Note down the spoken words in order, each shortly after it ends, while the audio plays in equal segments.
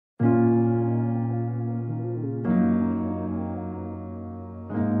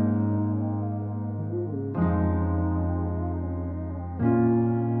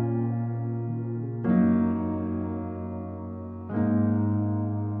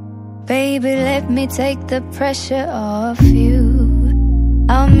Baby, let me take the pressure off you.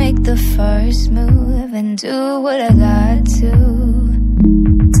 I'll make the first move and do what I got to.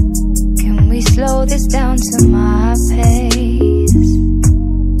 Can we slow this down to my pace?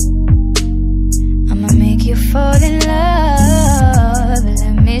 I'ma make you fall in love.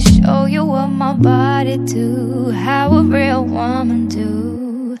 Let me show you what my body do, how a real woman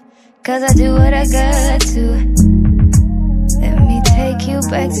do. 'Cause I do what I got to. Let me take you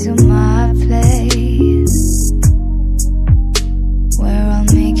back to my place, where I'll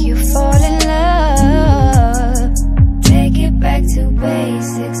make you fall in love. Take it back to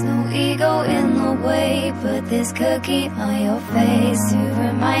basics, no ego in the way. Put this cookie on your face to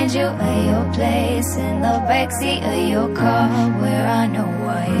remind you of your place in the backseat of your car, where I know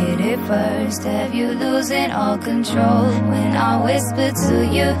I hit it first. Have you losing all control when I whisper to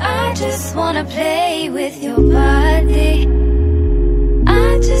you? I just wanna play with your body.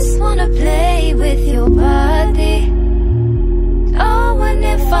 I just wanna play with your body. Oh, and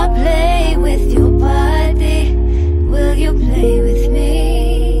if I play with your body, will you play with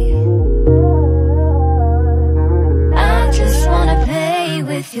me? I just wanna play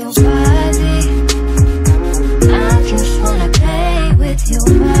with your body. I just wanna play with your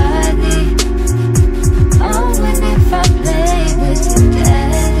body. Oh, and if I play with your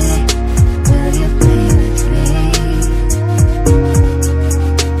daddy, will you play with me?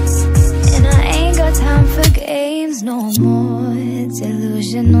 And I ain't got time for games no more.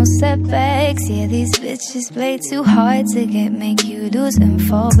 Delusional setbacks, yeah, these bitches play too hard to get, make you lose and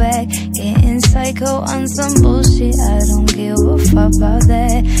fall back. Getting psycho on some bullshit, I don't give a fuck about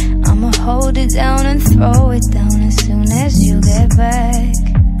that. I'ma hold it down and throw it down as soon as you get back.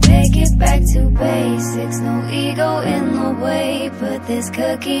 Take it back to basics, no ego in the way. Put this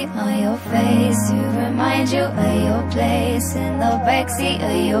cookie on your face to remind you of your place in the backseat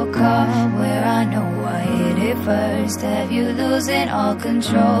of your car, where I know I hit it first. Have you losing all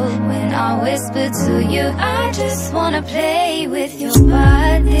control when I whisper to you? I just wanna play with your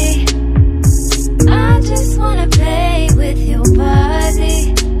body. I just wanna play with your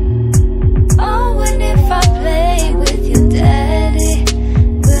body. Oh, and if I play with your daddy,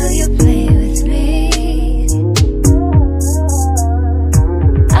 will you play with me?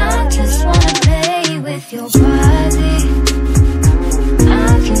 I just wanna play with your body.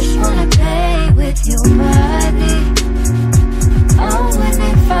 I just wanna play with your body. Oh, and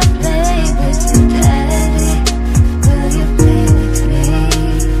if I play with your daddy, will you play with me?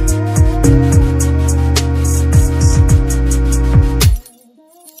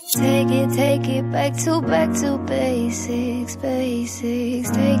 Take it back to basics, basics.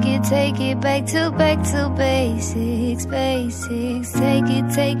 Take it back to basics, basics. Take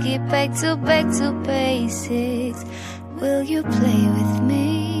it back to basics. Will you play with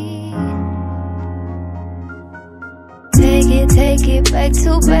me? Take it back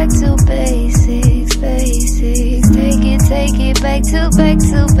to basics, basics. Take it back to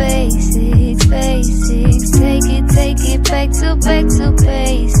basics, basics. Take it back to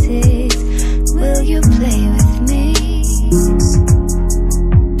basics. Will you play with me?